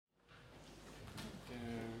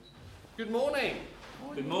Good morning.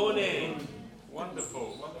 Good morning.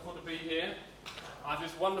 Wonderful to be here. I have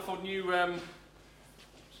this wonderful new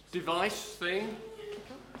device thing,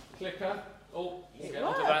 clicker. Oh, we'll get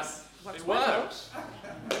onto that. It works.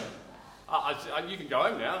 You can go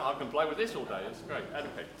home now. I can play with this all day. It's great.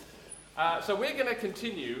 Okay. So we're going to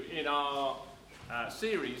continue in our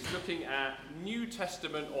series looking at New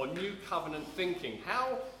Testament or New Covenant thinking.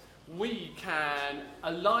 How we can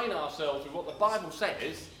align ourselves with what the Bible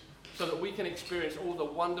says so that we can experience all the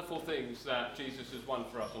wonderful things that Jesus has won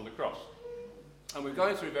for us on the cross. And we're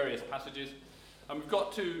going through various passages, and we've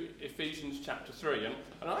got to Ephesians chapter 3, and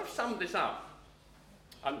I've summed this up.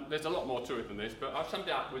 And there's a lot more to it than this, but I've summed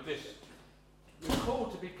it up with this. We're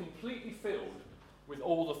called to be completely filled with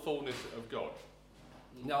all the fullness of God.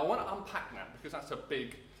 Now I want to unpack that because that's a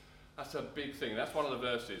big thing. That's one of the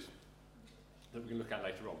verses that we can look at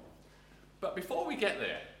later on. But before we get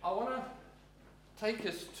there, I want to take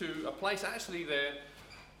us to a place actually there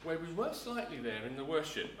where we were slightly there in the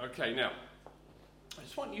worship. Okay, now I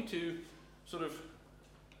just want you to sort of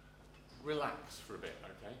relax for a bit,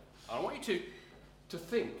 okay? I want you to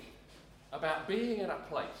think about being in a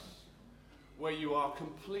place where you are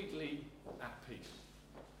completely at peace,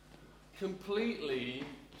 completely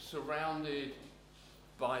surrounded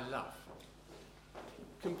by love,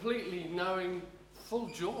 completely knowing full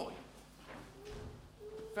joy,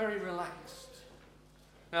 very relaxed.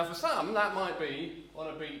 Now for some that might be on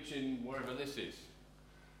a beach in wherever this is.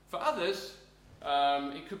 For others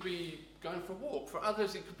it could be going for a walk. For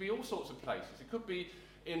others it could be all sorts of places. It could be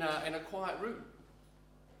in a quiet room.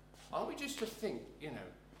 I want you just to think,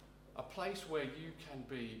 a place where you can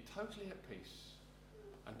be totally at peace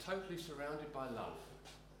and totally surrounded by love.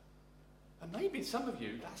 And maybe some of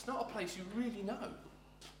you, that's not a place you really know.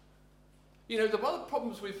 One of the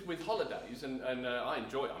problems with holidays, and I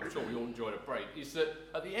enjoy it, I'm sure we all enjoy a break, is that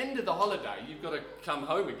at the end of the holiday you've got to come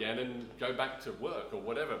home again and go back to work or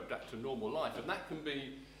whatever, back to normal life. And that can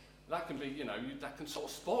sort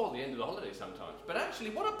of spoil the end of the holiday sometimes. But actually,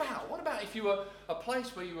 what about if you were a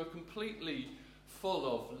place where you were completely full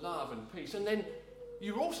of love and peace, and then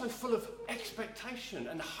you're also full of expectation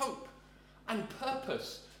and hope and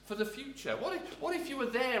purpose for the future? What if you were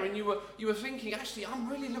there and you were thinking, actually, I'm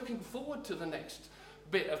really looking forward to the next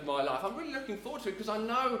bit of my life. I'm really looking forward to it because I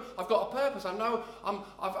know I've got a purpose. I know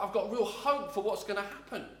I've got real hope for what's going to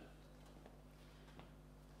happen.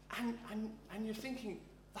 And you're thinking,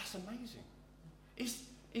 that's amazing. Is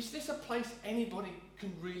this a place anybody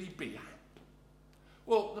can really be at?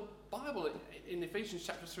 Well, the Bible in Ephesians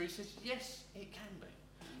chapter 3 says, yes, it can be.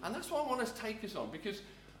 And that's what I want to take us on, because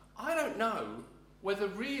I don't know whether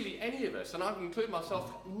really any of us, and I include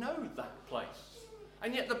myself, know that place.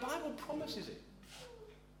 And yet the Bible promises it.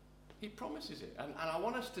 He promises it. And I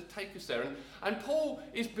want us to take us there. And Paul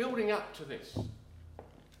is building up to this.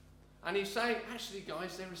 And he's saying, actually,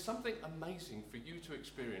 guys, there is something amazing for you to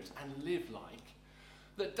experience and live like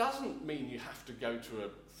that doesn't mean you have to go to a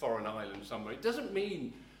foreign island somewhere. It doesn't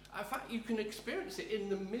mean, in fact, you can experience it in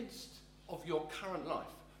the midst of your current life.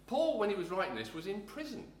 Paul, when he was writing this, was in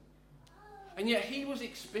prison. And yet he was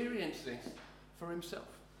experiencing this for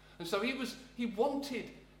himself. And so he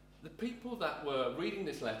wanted the people that were reading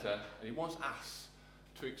this letter, and he wants us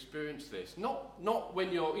to experience this. Not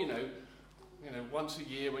when you're, once a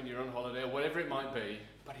year when you're on holiday or whatever it might be,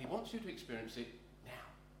 but he wants you to experience it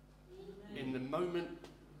now. Amen. In the moment,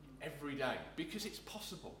 every day, because it's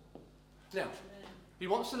possible. Now, he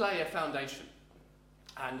wants to lay a foundation.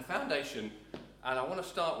 And the foundation, and I want to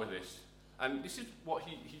start with this, and this is what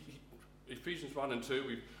he Ephesians 1 and 2,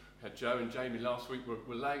 we've had Joe and Jamie last week,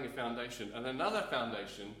 we're laying a foundation. And another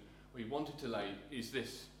foundation we wanted to lay is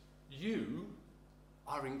this. You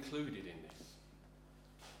are included in this.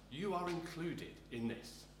 You are included in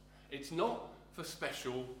this. It's not for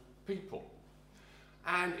special people.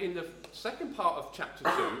 And in the second part of chapter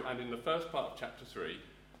 2 and in the first part of chapter 3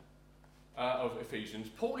 of Ephesians,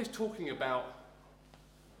 Paul is talking about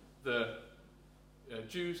the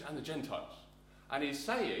Jews and the Gentiles. And he's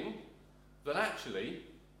saying that actually,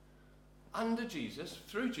 under Jesus,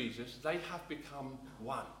 through Jesus, they have become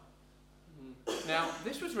one. Now,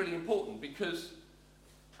 this was really important because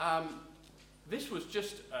this was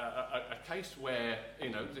just a case where,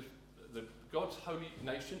 the God's holy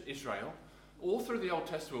nation, Israel, all through the Old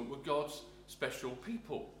Testament were God's special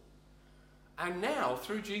people. And now,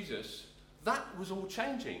 through Jesus, that was all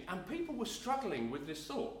changing. And people were struggling with this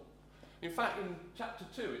thought. In fact, in chapter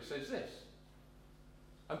 2, it says this.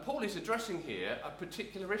 And Paul is addressing here a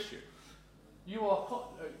particular issue. You are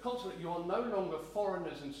you are no longer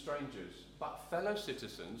foreigners and strangers, but fellow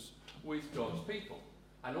citizens with God's people.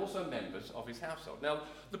 and also members of his household. Now,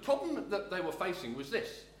 the problem that they were facing was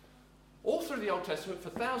this. All through the Old Testament,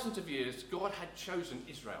 for thousands of years, God had chosen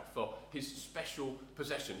Israel for his special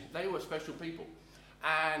possession. They were special people.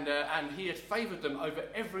 And he had favoured them over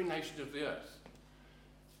every nation of the earth.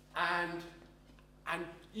 And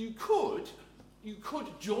you could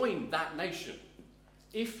join that nation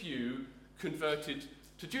if you converted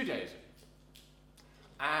to Judaism.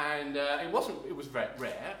 And it was very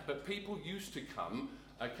rare, but people used to come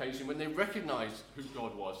occasionally when they recognised who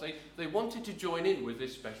God was. They wanted to join in with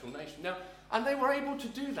this special nation. Now, and they were able to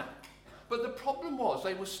do that. But the problem was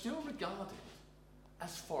they were still regarded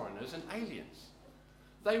as foreigners and aliens.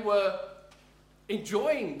 They were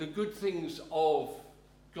enjoying the good things of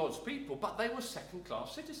God's people, but they were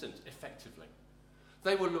second-class citizens, effectively.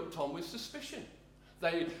 They were looked on with suspicion.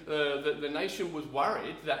 The nation was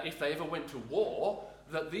worried that if they ever went to war,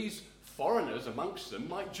 that these foreigners amongst them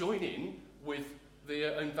might join in with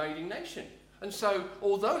the invading nation. And so,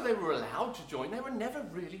 although they were allowed to join, they were never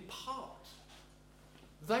really part.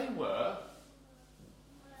 They were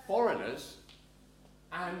foreigners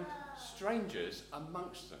and strangers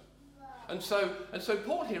amongst them. And so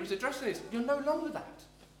Paul here is addressing this. You're no longer that.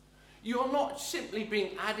 You're not simply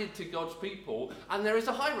being added to God's people, and there is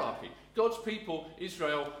a hierarchy. God's people,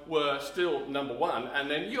 Israel, were still number one, and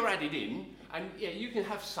then you're added in, and yeah, you can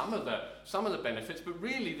have some of the benefits, but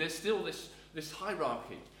really there's still this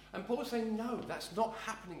hierarchy. And Paul's saying, no, that's not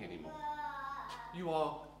happening anymore. You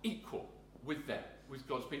are equal with them, with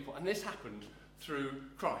God's people, and this happened through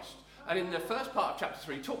Christ. And in the first part of chapter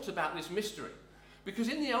 3, he talks about this mystery. Because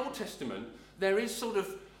in the Old Testament, there is sort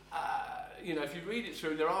of, if you read it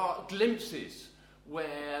through, there are glimpses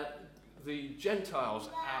where the Gentiles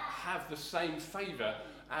have the same favour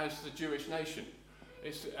as the Jewish nation.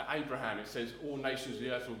 It's Abraham, it says, all nations of the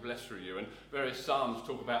earth will bless through you. And various psalms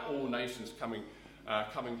talk about all nations coming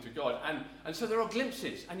to God. And so there are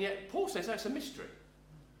glimpses. And yet Paul says that's a mystery.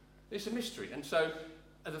 It's a mystery. And so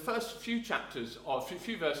the first few chapters, or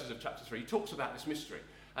few verses of chapter 3, he talks about this mystery.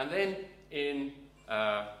 And then in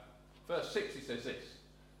verse 6 he says this: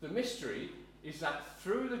 the mystery is that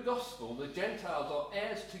through the gospel the Gentiles are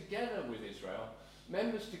heirs together with Israel,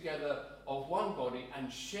 members together of one body,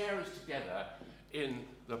 and sharers together in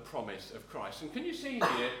the promise of Christ. And can you see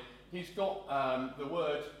here, he's got the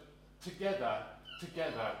word together,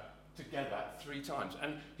 together, together 3 times.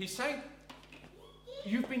 And he's saying,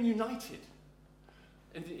 you've been united.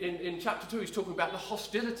 In chapter 2, he's talking about the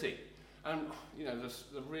hostility. And,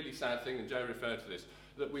 the really sad thing, and Joe referred to this,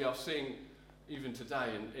 that we are seeing even today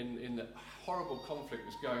in the horrible conflict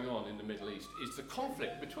that's going on in the Middle East, is the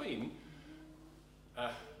conflict between,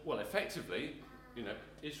 effectively,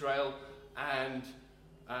 Israel and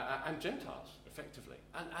Gentiles, effectively.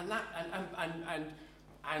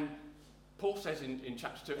 And Paul says in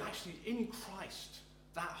chapter 2, actually in Christ,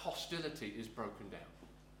 that hostility is broken down.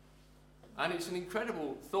 And it's an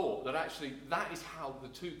incredible thought that actually that is how the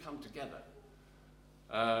two come together.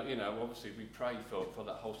 Obviously we pray for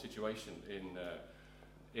that whole situation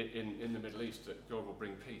in the Middle East, that God will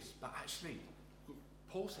bring peace. But actually,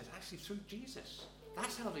 Paul says, through Jesus,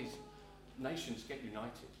 that's how these nations get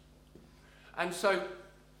united. And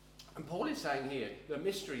Paul is saying here, the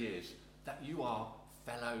mystery is that you are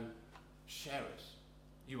fellow sharers.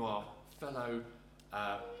 You are fellow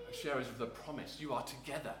sharers of the promise. You are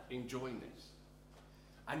together enjoying this.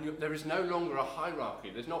 And there is no longer a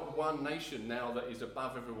hierarchy. There's not one nation now that is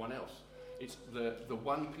above everyone else. It's the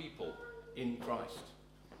one people in Christ.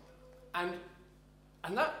 And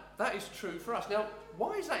that is true for us. Now,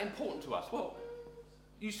 why is that important to us? Well,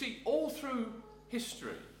 you see, all through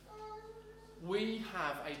history, we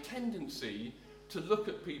have a tendency to look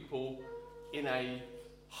at people in a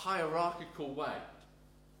hierarchical way.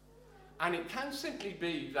 And it can simply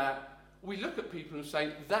be that we look at people and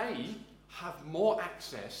say, they have more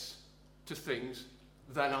access to things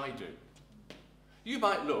than I do. You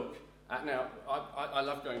might look at, now, I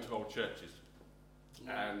love going to old churches.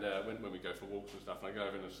 And when we go for walks and stuff, and I go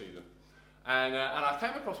over and see them. And I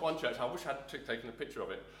came across one church, I wish I'd taken a picture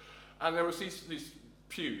of it. And there was these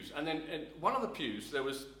pews. And then in one of the pews, there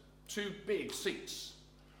was 2 big seats,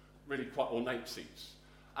 really quite ornate seats.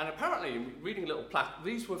 And apparently, reading a little plaque,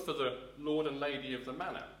 these were for the Lord and Lady of the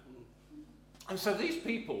Manor. And so these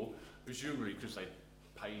people, presumably because they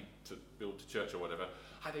paid to build the church or whatever,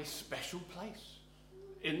 had a special place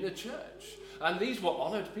in the church. And these were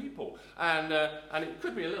honoured people. And it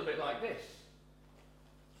could be a little bit like this.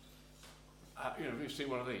 You've seen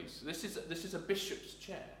one of these. This is a bishop's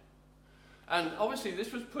chair. And obviously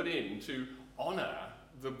this was put in to honour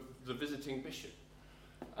the visiting bishop.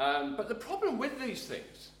 But the problem with these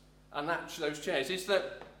things and those chairs is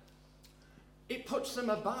that it puts them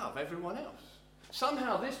above everyone else.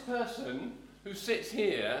 Somehow this person who sits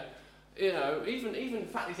here, even in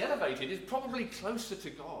fact is elevated, is probably closer to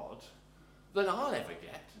God than I'll ever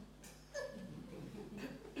get.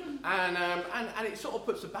 And it sort of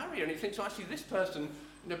puts a barrier, and it thinks, well, actually this person,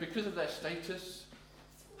 because of their status,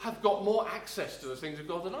 have got more access to the things of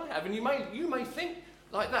God than I have. And you may think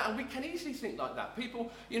like that, and we can easily think like that.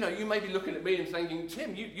 People, you may be looking at me and thinking,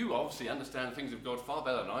 Tim, you obviously understand things of God far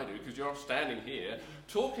better than I do, because you're standing here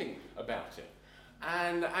talking about it.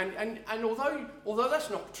 And although that's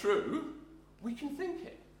not true, we can think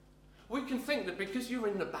it. We can think that because you're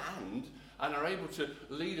in the band and are able to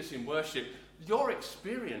lead us in worship, their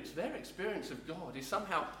experience of God is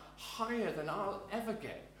somehow higher than I'll ever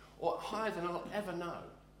get, or higher than I'll ever know.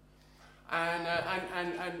 And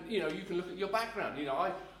you can look at your background.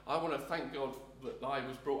 I want to thank God that I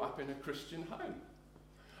was brought up in a Christian home.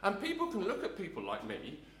 And people can look at people like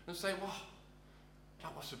me and say, well,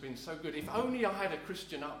 that must have been so good. If only I had a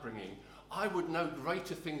Christian upbringing, I would know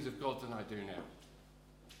greater things of God than I do now.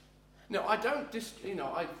 Now, I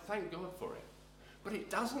thank God for it. But it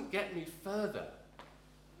doesn't get me further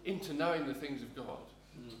into knowing the things of God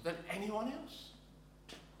than anyone else.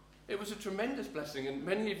 It was a tremendous blessing, and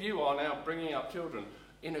many of you are now bringing up children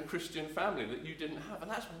in a Christian family that you didn't have, and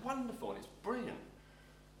that's wonderful and it's brilliant.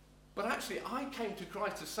 But actually, I came to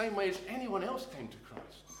Christ the same way as anyone else came to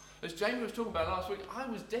Christ. As Jamie was talking about last week, I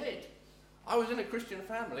was dead. I was in a Christian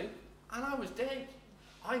family, and I was dead.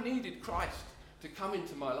 I needed Christ to come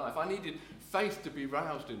into my life. I needed faith to be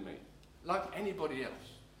roused in me, like anybody else.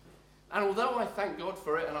 And although I thank God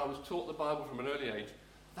for it, and I was taught the Bible from an early age,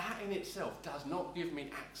 that in itself does not give me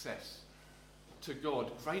access to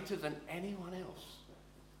God greater than anyone else.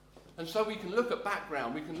 And so we can look at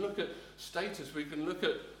background, we can look at status, we can look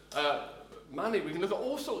at money, we can look at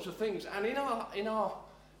all sorts of things, and in our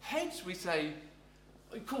heads we say,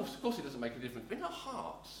 of course it doesn't make a difference, but in our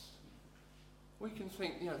hearts we can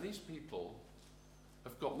think, these people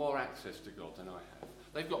have got more access to God than I have.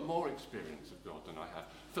 They've got more experience of God than I have,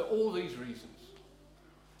 for all these reasons.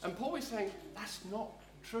 And Paul is saying, that's not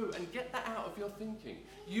true, and get that out of your thinking.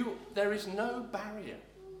 There is no barrier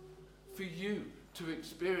for you to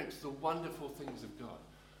experience the wonderful things of God.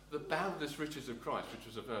 The boundless riches of Christ, which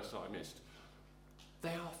was a verse I missed, they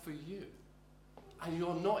are for you. And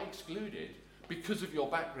you're not excluded because of your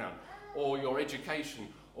background, or your education,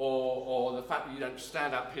 or the fact that you don't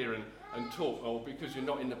stand up here and talk, or because you're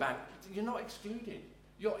not in the band. You're not excluded.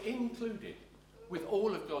 You're included with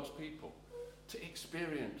all of God's people to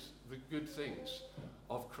experience the good things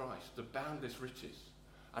of Christ, the boundless riches,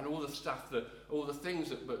 and all the things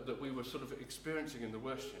that we were sort of experiencing in the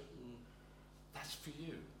worship. That's for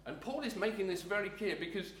you. And Paul is making this very clear,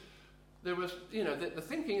 because there was, the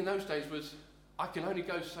thinking in those days was, I can only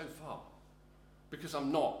go so far because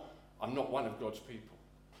I'm not one of God's people.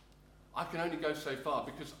 I can only go so far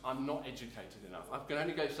because I'm not educated enough. I can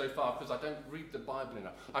only go so far because I don't read the Bible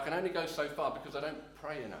enough. I can only go so far because I don't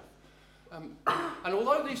pray enough. And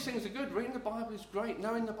although these things are good, reading the Bible is great,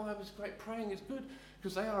 knowing the Bible is great, praying is good,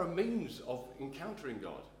 because they are a means of encountering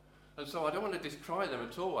God. And so I don't want to decry them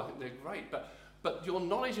at all. I think they're great. But your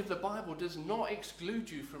knowledge of the Bible does not exclude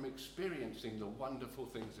you from experiencing the wonderful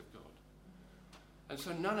things of God. And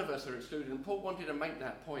so none of us are excluded. And Paul wanted to make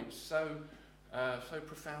that point so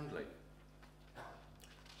profoundly.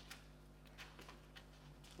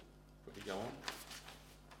 Quickly go on.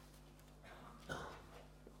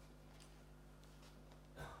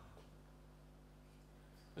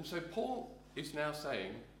 And so Paul is now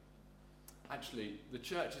saying, actually, the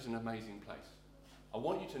church is an amazing place. I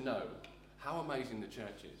want you to know how amazing the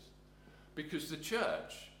church is. Because the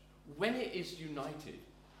church, when it is united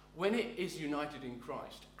in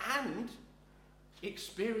Christ, and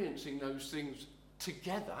experiencing those things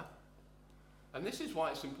together, and this is why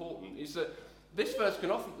it's important, is that this verse can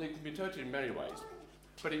be interpreted in many ways,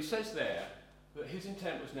 but it says there that his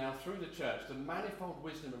intent was now, through the church, the manifold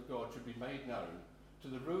wisdom of God should be made known to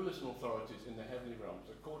the rulers and authorities in the heavenly realms,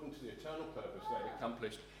 according to the eternal purpose that he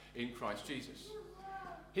accomplished in Christ Jesus.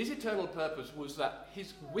 His eternal purpose was that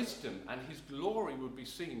his wisdom and his glory would be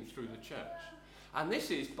seen through the church. And this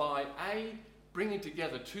is by A, bringing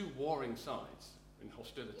together two warring sides in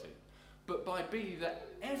hostility, but by B, that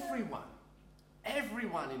everyone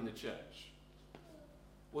in the church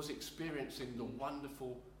was experiencing the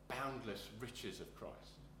wonderful, boundless riches of Christ.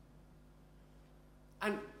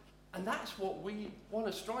 And that's what we want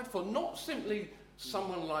to strive for. Not simply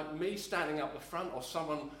someone like me standing up the front, or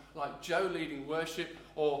someone like Joe leading worship,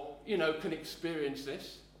 or, can experience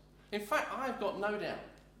this. In fact, I've got no doubt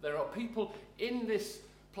there are people in this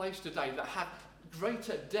place today that have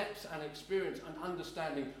greater depth and experience and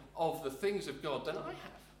understanding of the things of God than I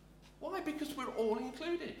have. Why? Because we're all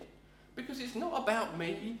included. Because it's not about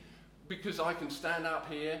me, because I can stand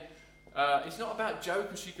up here. It's not about Jo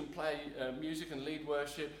because she can play music and lead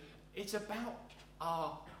worship. It's about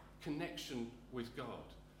our connection with God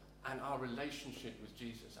and our relationship with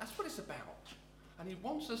Jesus. That's what it's about. And he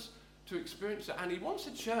wants us to experience it. And he wants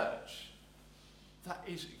a church that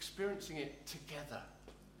is experiencing it together.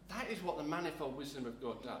 That is what the manifold wisdom of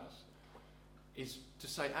God does. Is to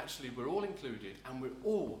say, actually, we're all included and we're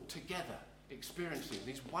all together experiencing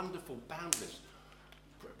these wonderful, boundless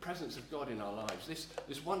presence of God in our lives.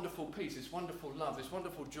 This wonderful peace, this wonderful love, this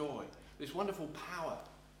wonderful joy, this wonderful power.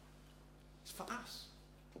 It's for us.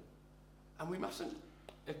 And we mustn't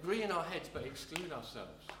agree in our heads but exclude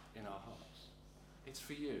ourselves in our hearts. It's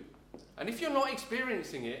for you. And if you're not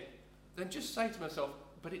experiencing it, then just say to myself,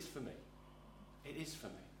 but it's for me. It is for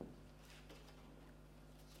me.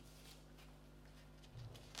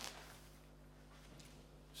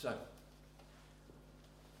 So,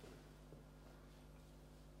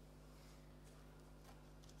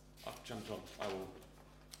 I've jumped on. I will.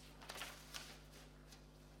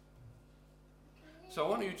 So I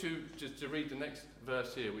want you to read the next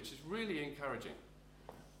verse here, which is really encouraging.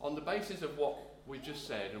 On the basis of what we just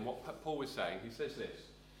said and what Paul was saying, he says this.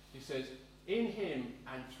 He says, in him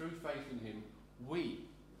and through faith in him, we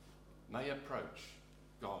may approach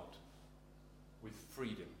God with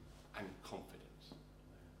freedom and confidence.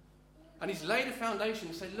 And he's laid a foundation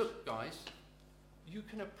and said, look, guys, you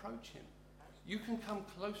can approach him. You can come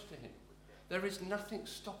close to him. There is nothing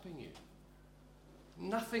stopping you.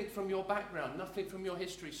 Nothing from your background, nothing from your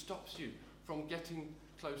history stops you from getting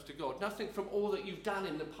close to God. Nothing from all that you've done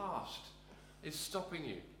in the past is stopping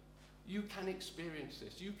you. You can experience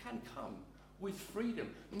this. You can come with freedom.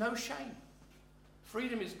 No shame.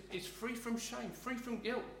 Freedom is free from shame, free from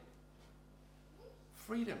guilt.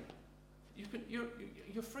 Freedom.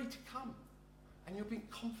 You're free to come. And you're being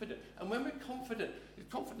confident. And when we're confident, the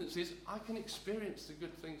confidence is, I can experience the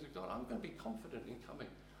good things of God. I'm going to be confident in coming.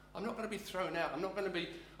 I'm not going to be thrown out. I'm not going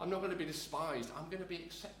to be despised. I'm going to be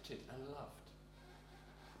accepted and loved.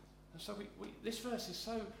 And so this verse is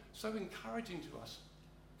so encouraging to us.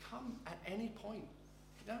 Come at any point.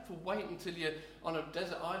 You don't have to wait until you're on a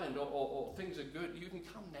desert island or things are good. You can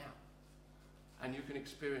come now. And you can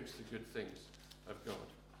experience the good things of God.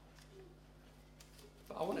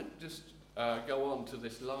 But I want to just go on to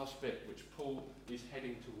this last bit, which Paul is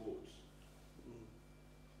heading towards.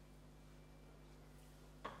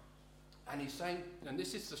 And he's saying, and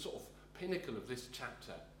this is the sort of pinnacle of this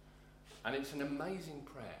chapter, and it's an amazing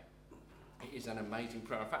prayer. It is an amazing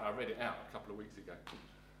prayer. In fact, I read it out a couple of weeks ago.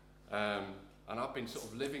 And I've been sort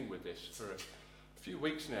of living with this for a few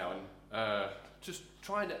weeks now, and just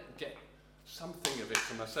trying to get something of it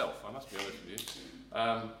for myself, I must be honest with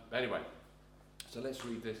you. Anyway, so let's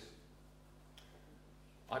read this.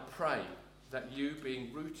 I pray that you,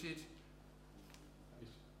 being rooted...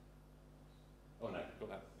 Oh no, got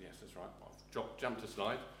that. Yes, that's right. I've jumped a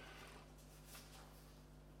slide.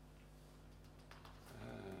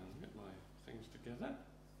 Get my things together.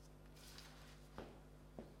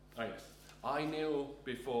 Oh yes. I kneel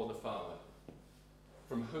before the Father,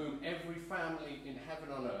 from whom every family in heaven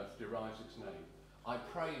and earth derives its name. I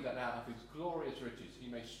pray that out of his glorious riches he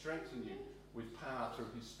may strengthen you with power through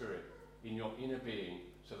his Spirit in your inner being,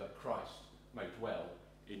 so that Christ may dwell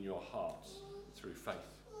in your hearts through faith.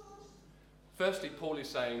 Firstly, Paul is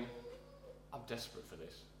saying, I'm desperate for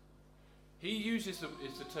this. He uses the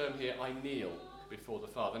term here, I kneel before the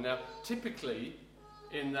Father. Now, typically,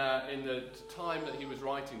 in the time that he was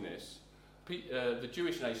writing this, the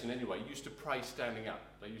Jewish nation anyway used to pray standing up.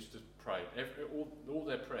 They used to pray. All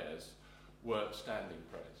their prayers were standing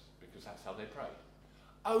prayers, because that's how they prayed.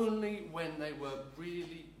 Only when they were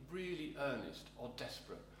really, really earnest or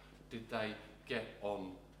desperate did they get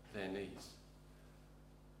on their knees.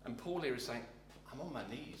 And Paul here is saying, I'm on my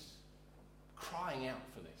knees, crying out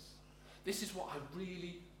for this. This is what I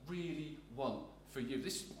really, really want for you.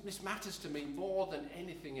 This matters to me more than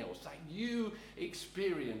anything else, that you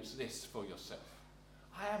experience this for yourself.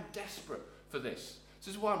 I am desperate for this.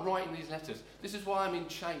 This is why I'm writing these letters. This is why I'm in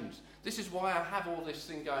chains. This is why I have all this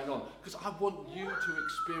thing going on, because I want you to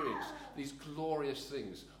experience these glorious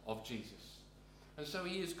things of Jesus. And so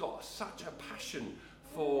he has got such a passion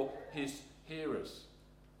for his hearers.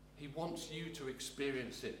 He wants you to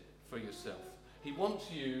experience it for yourself. He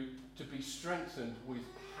wants you to be strengthened with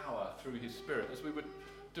power through his Spirit, as we were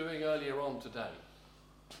doing earlier on today,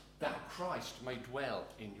 that Christ may dwell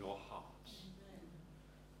in your hearts.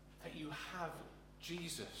 That you have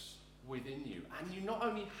Jesus within you. And you not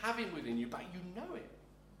only have him within you, but you know it.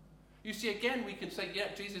 You see, again, we can say,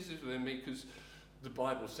 yeah, Jesus is within me because the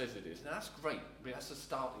Bible says it is. Now, that's great. I mean, that's a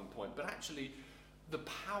starting point. But actually, the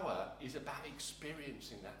power is about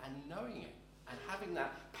experiencing that and knowing it and having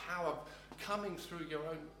that power coming through your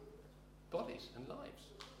own bodies and lives.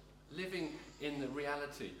 Living in the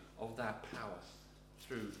reality of that power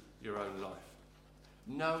through your own life.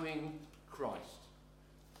 Knowing Christ.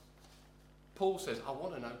 Paul says, I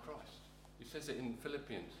want to know Christ. He says it in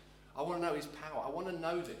Philippians. I want to know his power. I want to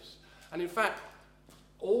know this. And in fact,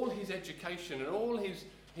 all his education and all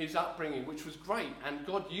his upbringing, which was great, and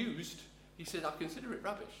God used, he said, I consider it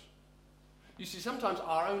rubbish. You see, sometimes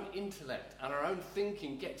our own intellect and our own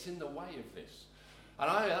thinking gets in the way of this. And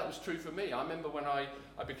that was true for me. I remember when I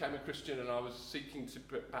became a Christian and I was seeking to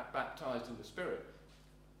be baptised in the Spirit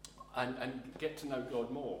and get to know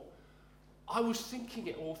God more. I was thinking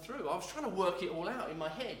it all through. I was trying to work it all out in my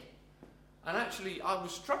head. And actually, I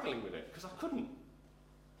was struggling with it because I couldn't.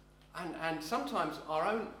 And sometimes our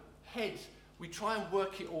own heads, we try and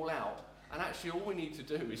work it all out. And actually, all we need to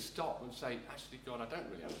do is stop and say, actually, God, I don't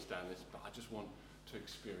really understand this, but I just want to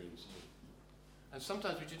experience you. And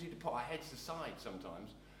sometimes we just need to put our heads aside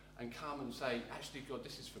sometimes and come and say, actually, God,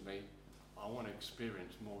 this is for me. I want to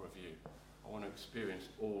experience more of you. I want to experience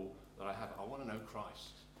all that I have. I want to know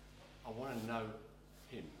Christ. I want to know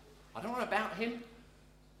him. I don't want about him.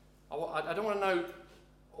 I don't want to know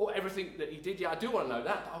everything that he did. Yeah, I do want to know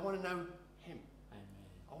that, but I want to know him. Amen.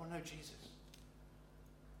 I want to know Jesus.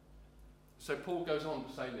 So Paul goes on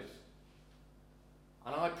to say this.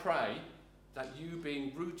 And I pray that you,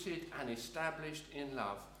 being rooted and established in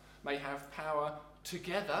love, may have power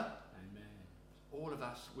together, Amen, all of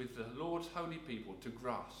us, with the Lord's holy people, to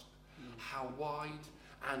grasp how wide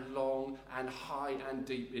and long and high and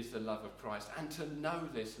deep is the love of Christ, and to know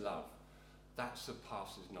this love that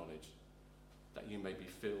surpasses knowledge, that you may be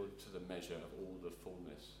filled to the measure of all the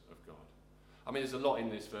fullness of God. I mean, there's a lot in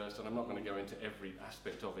this verse, and I'm not going to go into every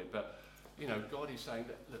aspect of it, but, you know, God is saying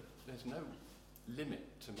that, look, there's no limit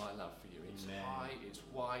to my love for you. It's Amen. high, it's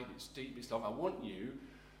wide, it's deep, it's long. I want you,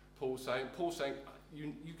 Paul's saying,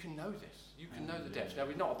 you can know this. You can know the depths. Now,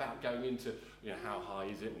 we're not about going into, you know, how high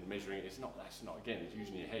is it and measuring it. That's not, again, it's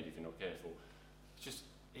using your head if you're not careful. It's just,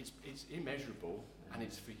 it's immeasurable, and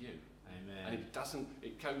it's for you. Amen. And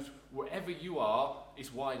it goes, wherever you are,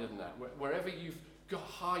 it's wider than that. Wherever you've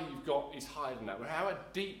got is higher than that. However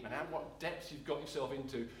deep and what depths you've got yourself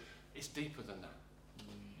into, it's deeper than that.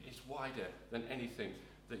 It's wider than anything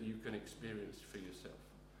that you can experience for yourself.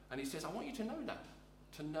 And he says, I want you to know that,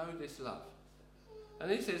 to know this love.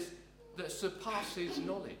 And he says, that surpasses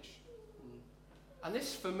knowledge. And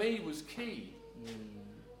this for me was key.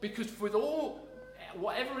 Because with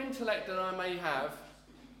whatever intellect that I may have,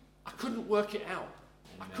 I couldn't work it out.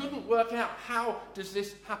 Amen. I couldn't work out, how does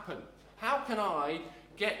this happen? How can I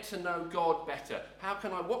get to know God better?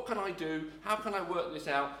 What can I do? How can I work this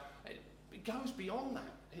out? It goes beyond that.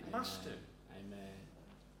 It Amen. must do. Amen.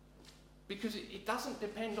 Because it doesn't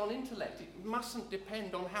depend on intellect. It mustn't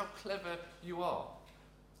depend on how clever you are.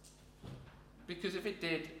 Because if it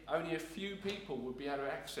did, only a few people would be able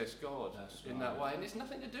to access God in that way. And it's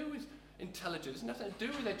nothing to do with intelligence. It's nothing to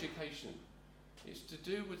do with education. It's to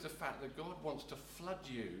do with the fact that God wants to flood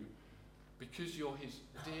you because you're his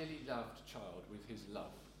dearly loved child with his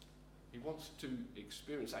love. He wants to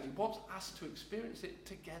experience that. And he wants us to experience it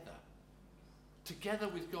together. Together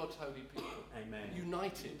with God's holy people. Amen.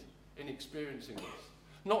 United in experiencing this.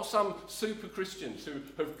 Not some super Christians who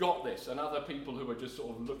have got this and other people who are just sort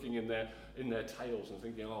of looking in their tails and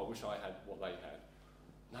thinking, oh, I wish I had what they had.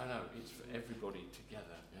 No, it's for everybody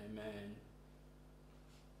together. Amen.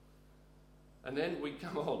 And then we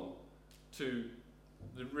come on to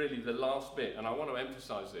the last bit, and I want to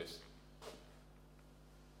emphasize this.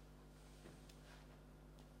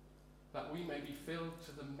 That we may be filled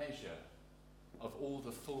to the measure of all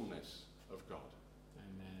the fullness of God.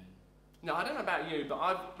 Amen. Now, I don't know about you, but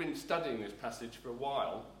I've been studying this passage for a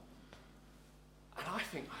while, and I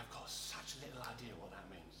think I've got such little idea what that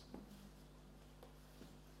means.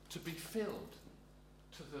 To be filled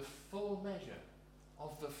to the full measure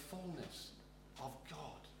of the fullness of God.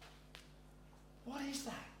 What is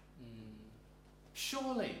that?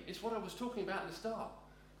 Surely, it's what I was talking about at the start.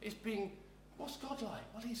 It's being, what's God like?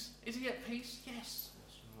 Well, is he at peace? Yes.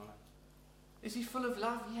 That's right. Is he full of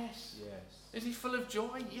love? Yes. Yes. Is he full of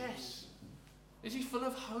joy? Yes. Is he full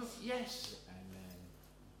of hope? Yes. Amen.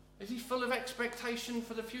 Is he full of expectation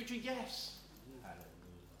for the future? Yes. Hallelujah.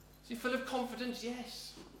 Is he full of confidence?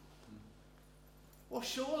 Yes. Well,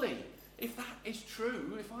 surely, if that is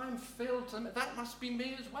true, if I'm filled to them, that must be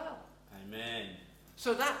me as well. Amen.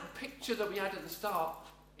 So that picture that we had at the start,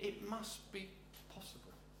 it must be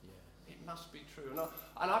possible. Yeah. It must be true.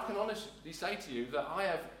 And I can honestly say to you that I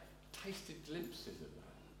have tasted glimpses of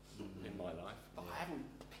that in my life, but I haven't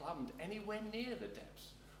plumbed anywhere near the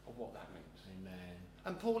depths of what that means. Amen.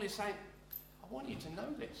 And Paul is saying, I want you to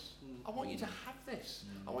know this. I want you to have this.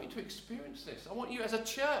 I want you to experience this. I want you as a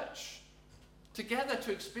church together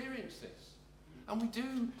to experience this. And we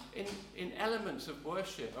do in elements of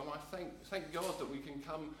worship. And I thank God that we can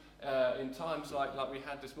come in times like we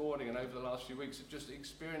had this morning and over the last few weeks of just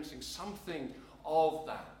experiencing something of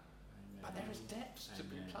that. Amen. But there is depths to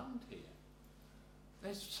be plumbed here.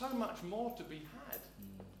 There's so much more to be had.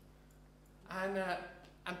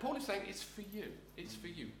 And Paul is saying it's for you. It's for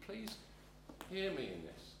you. Please hear me in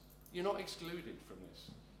this. You're not excluded from this.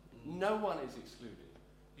 No one is excluded.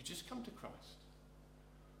 You just come to Christ.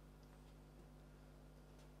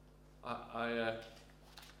 I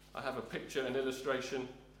have a picture, an illustration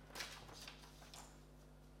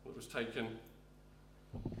that was taken.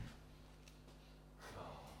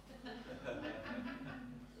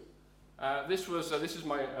 This is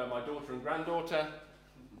my daughter and granddaughter.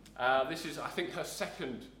 This is, I think, her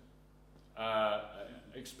second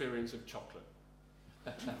experience of chocolate.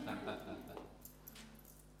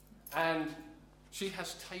 And she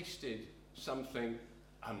has tasted something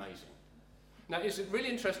amazing. Now, it's a really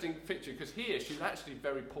interesting picture because here she's actually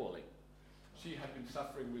very poorly. She had been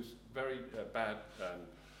suffering with very bad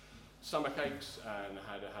stomach aches and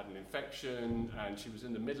had an infection, and she was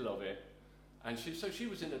in the middle of it. And she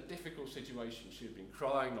was in a difficult situation. She had been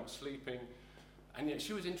crying, not sleeping, and yet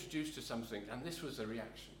she was introduced to something, and this was the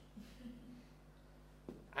reaction.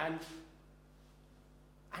 And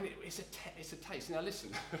it's a taste. Now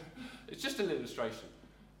listen, it's just an illustration.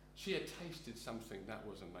 She had tasted something that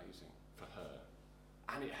was amazing for her,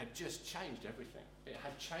 and it had just changed everything. It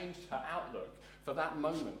had changed her outlook for that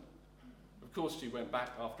moment. Of course, she went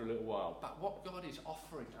back after a little while. But what God is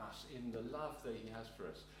offering us in the love that He has for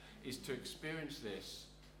us is to experience this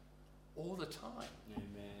all the time.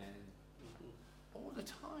 Amen. All the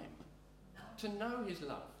time. To know His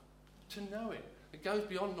love. To know it. It goes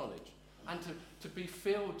beyond knowledge. And to be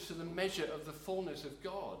filled to the measure of the fullness of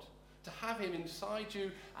God. To have Him inside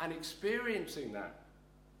you and experiencing that.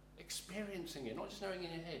 Experiencing it. Not just knowing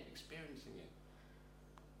in your head. Experiencing it.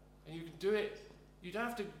 And you can do it. You don't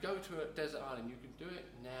have to go to a desert island. You can do it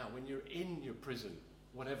now when you're in your prison.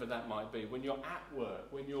 Whatever that might be, when you're at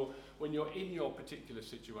work, when you're in your particular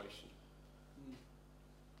situation.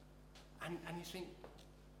 And you think,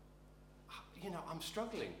 I'm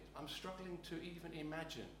struggling to even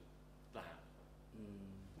imagine that.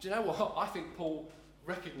 Do you know what? I think Paul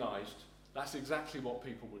recognised that's exactly what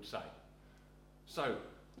people would say. So,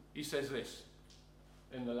 he says this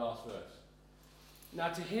in the last verse. Now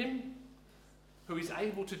to Him who is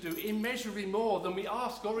able to do immeasurably more than we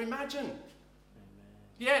ask or imagine.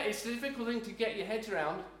 Yeah, it's a difficult thing to get your heads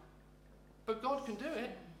around, but God can do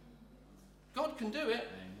it. God can do it.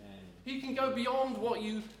 Amen. He can go beyond what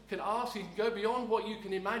you can ask. He can go beyond what you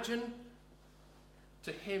can imagine.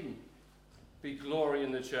 To Him be glory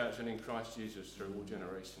in the church and in Christ Jesus through all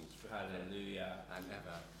generations. Hallelujah. And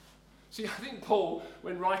ever. See, I think Paul,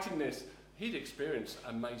 when writing this, he'd experienced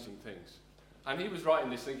amazing things. And he was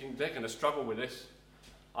writing this thinking, they're going to struggle with this.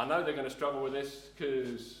 I know they're going to struggle with this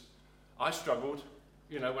because I struggled.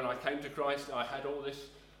 When I came to Christ, I had all this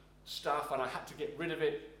stuff and I had to get rid of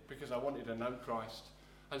it because I wanted to know Christ.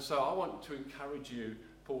 And so I want to encourage you,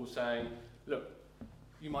 Paul saying, look,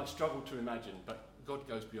 you might struggle to imagine, but God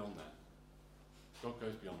goes beyond that. God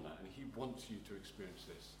goes beyond that, and He wants you to experience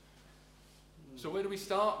this. So where do we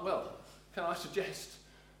start? Well, can I suggest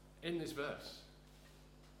in this verse,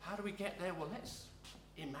 how do we get there? Well, let's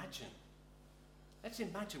imagine. Let's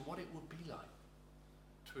imagine what it would be like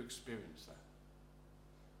to experience that.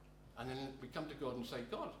 And then we come to God and say,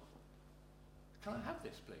 God, can I have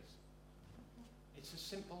this, please? It's as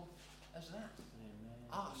simple as that. Amen.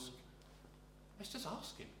 Ask. Let's just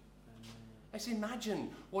ask Him. Amen. Let's imagine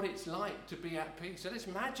what it's like to be at peace. Let's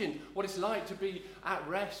imagine what it's like to be at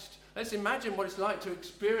rest. Let's imagine what it's like to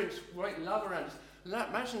experience great love around us.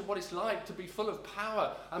 Imagine what it's like to be full of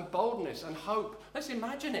power and boldness and hope. Let's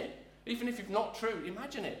imagine it. Even if you've not true,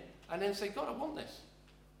 imagine it. And then say, God, I want this.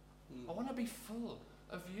 I want to be full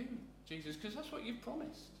of you, Jesus, because that's what you've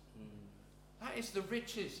promised. That is the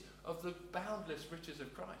riches of the boundless riches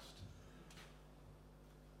of Christ.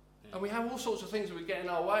 Yeah. And we have all sorts of things that we get in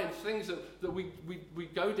our way and things that we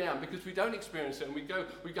go down because we don't experience it, and we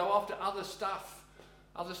go after other stuff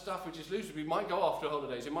which is loose. We might go after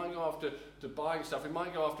holidays, we might go after to buying stuff, we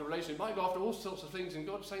might go after relationships, we might go after all sorts of things, and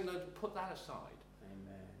God's saying, no, put that aside.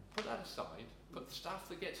 Amen. Put that aside Put the stuff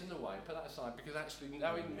that gets in the way, put that aside, because actually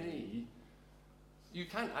knowing me, you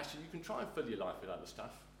can try and fill your life with other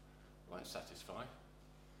stuff. It won't satisfy.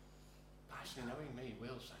 But actually knowing me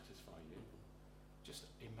will satisfy you. Just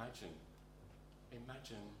imagine and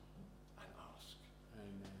ask.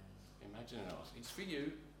 Amen. Imagine and ask. It's for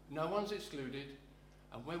you. No one's excluded.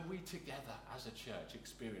 And when we together as a church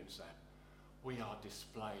experience that, we are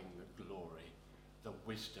displaying the glory, the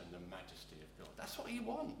wisdom, the majesty of God. That's what he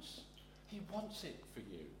wants. He wants it for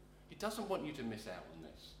you. He doesn't want you to miss out on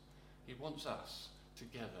this. He wants us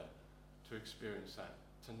together to experience that,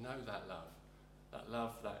 to know that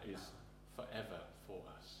love that is forever for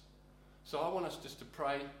us. So I want us just to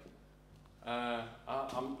pray. I'm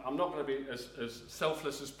not going to be as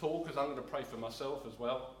selfless as Paul, because I'm going to pray for myself as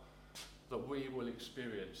well, that we will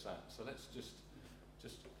experience that. So let's just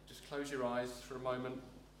close your eyes for a moment.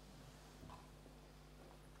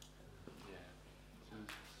 Yeah.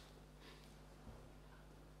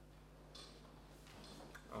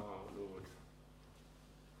 Oh, Lord.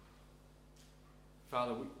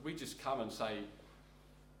 Father, we just come and say,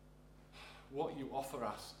 what you offer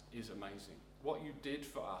us is amazing. What you did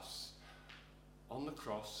for us on the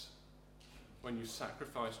cross, when you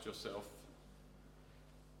sacrificed yourself,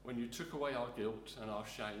 when you took away our guilt and our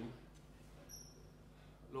shame,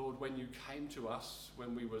 Lord, when you came to us,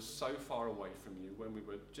 when we were so far away from you, when we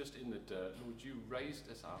were just in the dirt, Lord, you raised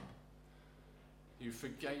us up. You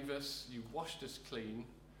forgave us, you washed us clean,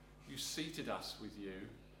 you seated us with you.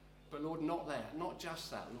 But Lord, not just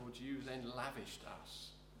that, Lord, you then lavished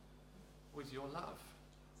us with your love.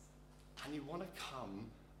 And you want to come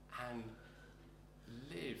and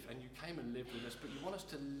live, and you came and lived with us, but you want us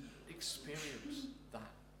to experience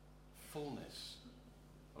that fullness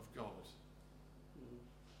of God.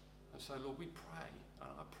 And so, Lord, we pray, and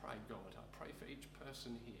I pray, God, I pray for each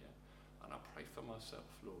person here, and I pray for myself,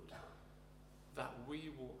 Lord, that we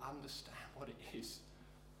will understand what it is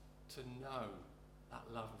to know that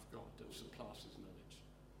love of God that surpasses knowledge.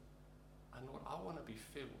 And Lord, I want to be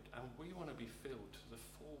filled, and we want to be filled to the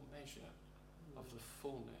full measure of the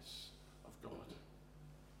fullness of God.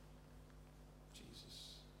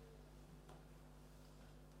 Jesus.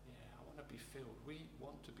 Yeah, I want to be filled. We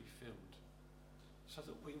want to be filled so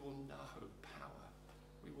that we will know power,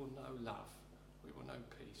 we will know love, we will know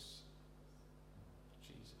peace.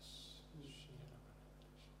 Jesus.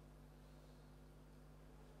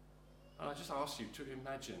 And I just ask you to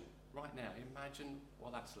imagine, right now, imagine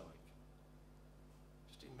what that's like.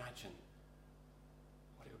 Just imagine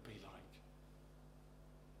what it would be like.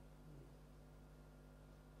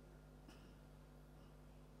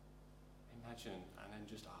 Imagine, and then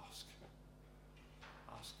just ask.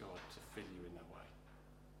 Ask God to fill you in that way.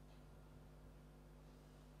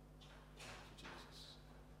 Thank you, Jesus.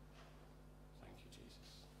 Thank you, Jesus.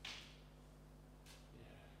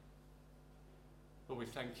 Yeah. Lord, we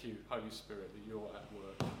thank you, Holy Spirit, that you're at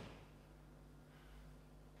work.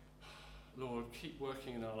 Lord, keep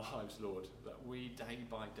working in our lives, Lord, that we day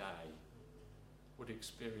by day would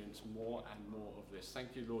experience more and more of this.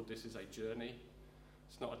 Thank you, Lord, this is a journey.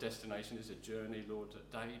 It's not a destination, it's a journey, Lord,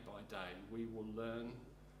 that day by day we will learn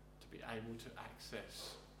to be able to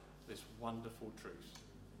access this wonderful truth.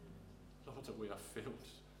 Lord, that we are filled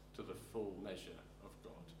to the full measure of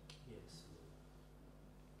God. Yes.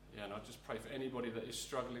 Yeah, and I just pray for anybody that is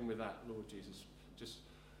struggling with that, Lord Jesus, just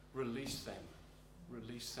release them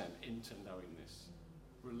into knowing this.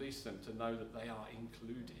 Release them to know that they are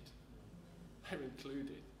included. They're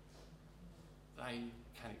included. They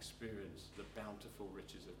can experience the bountiful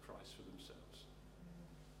riches of Christ for themselves.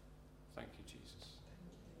 Thank you, Jesus.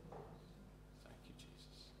 Thank you,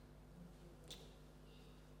 Jesus.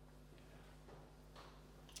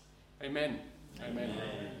 Amen. Amen.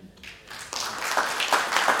 Amen.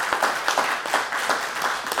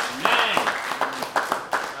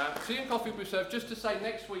 Tea and coffee will be served. Just to say,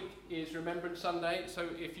 next week is Remembrance Sunday, so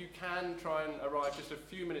if you can try and arrive just a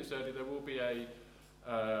few minutes early, there will be a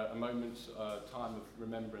moment's time of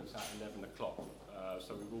remembrance at 11 o'clock.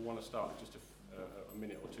 So we will want to start just a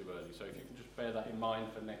minute or two early. So if you can just bear that in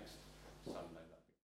mind for next Sunday.